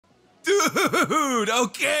Dude,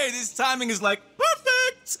 okay, this timing is like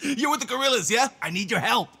perfect. You're with the gorillas, yeah? I need your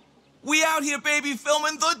help. We out here, baby,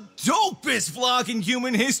 filming the dopest vlog in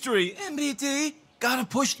human history. MBD, gotta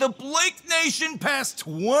push the Blake Nation past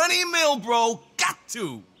 20 mil, bro. Got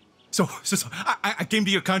to. So I came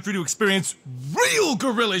to your country to experience real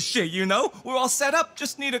gorilla shit, you know? We're all set up,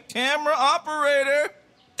 just need a camera operator.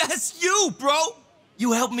 That's you, bro.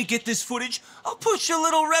 You help me get this footage, I'll push a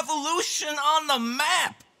little revolution on the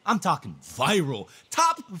map. I'm talking viral.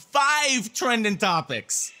 Top 5 trending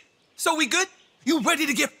topics. So we good? You ready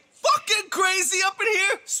to get fucking crazy up in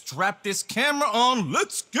here? Strap this camera on,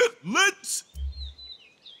 let's get lit.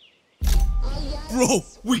 Bro,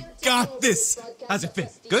 we got this. How's it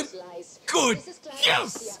fit? Good? Good.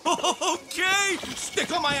 Yes! Okay!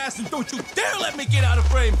 Stick on my ass and don't you dare let me get out of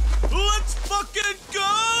frame. Let's fucking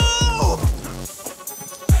go!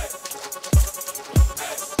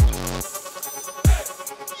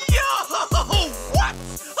 Yo! What?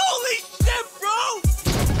 Holy shit, bro!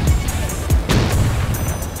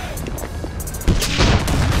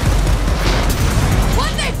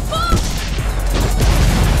 What the fuck?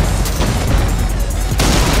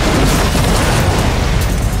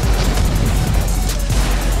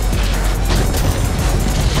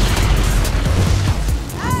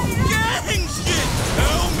 Gang shit!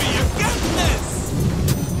 Tell me you got this!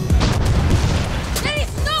 There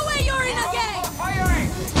is no way you're in a gang! Firing!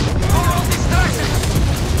 Total distraction!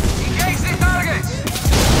 Engage the targets!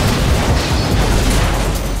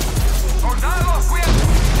 Soldados, we have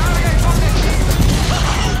target on the team! Oh,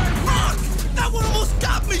 fuck! That one almost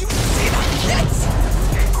got me! You see that shit?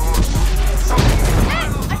 Hey,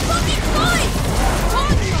 I'm fucking fine!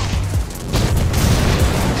 Told you!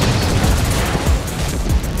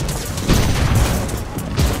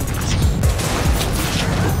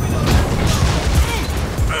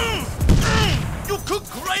 You cook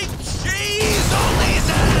great cheese on these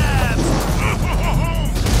abs!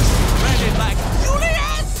 Spread it like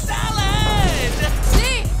Juliet salad!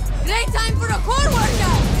 See? Great time for a core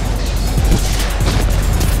workout!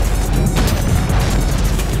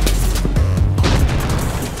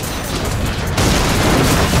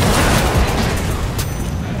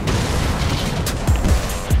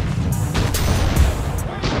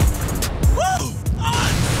 Woo!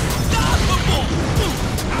 Unstoppable!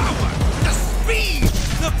 Power! The speed!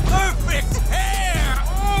 The perfect hair!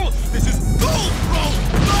 Oh, this is gold, bro!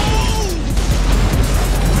 Gold!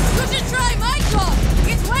 You should try my job!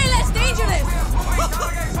 It's way less dangerous!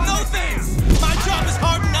 No thanks! My job is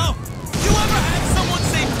hard enough! You ever had someone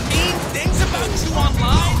say mean things about you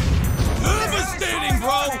online? Devastating,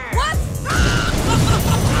 bro! What?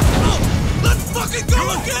 Let's fucking go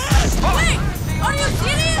again! Wait! Are you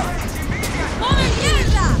serious? ¡Joder,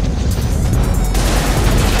 mierda!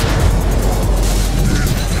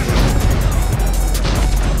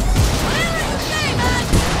 Whatever you say, man!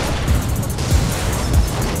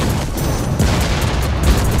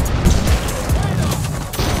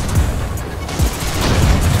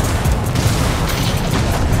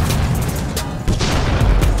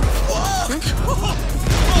 Whoa! Oh,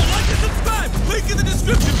 like and subscribe! Link in the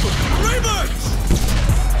description for free merch!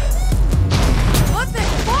 What the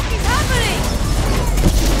fuck is happening?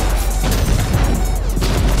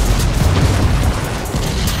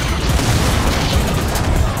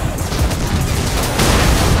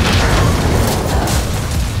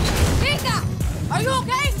 Mika! Are you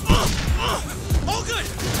okay? All good!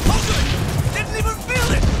 All good! Didn't even feel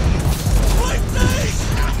it! Right face!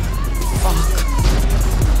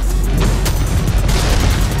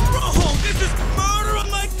 Bro, this is murder on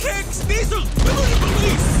my kicks! These are literally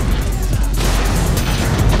police!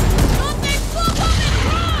 Don't they fuck up and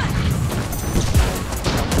run!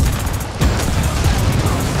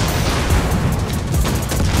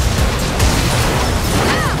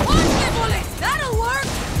 Yeah, watch the bullets! That'll work!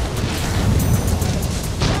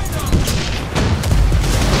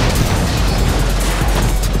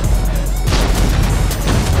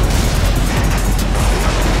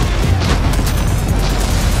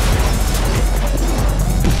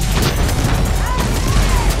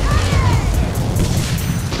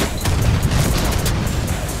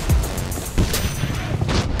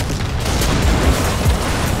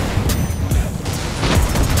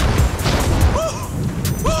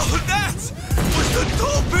 Oh, that was the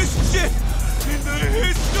dopest shit in the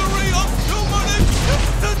history of human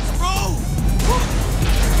existence, bro!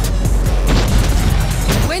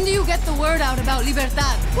 When do you get the word out about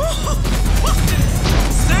libertad?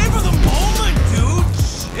 Savor the moment, dude!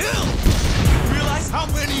 Chill! You realize how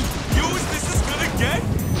many views this is gonna get?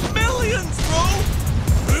 Millions, bro!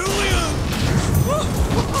 Millions!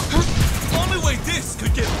 Only way this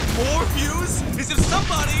could get more views if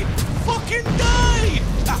somebody fucking died!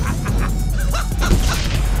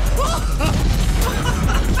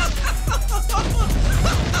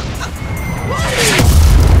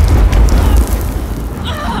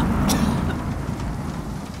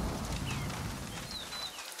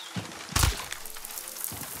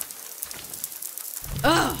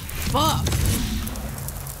 Ugh, fuck.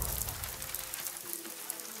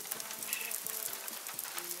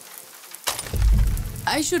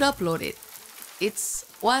 I should upload it. It's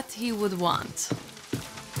what he would want.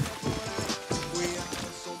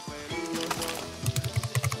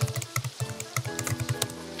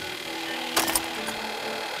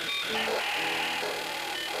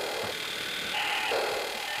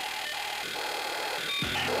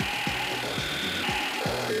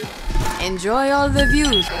 Enjoy all the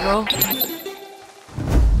views, bro.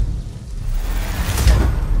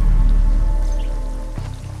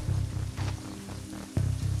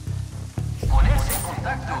 Ponerse en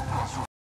contacto.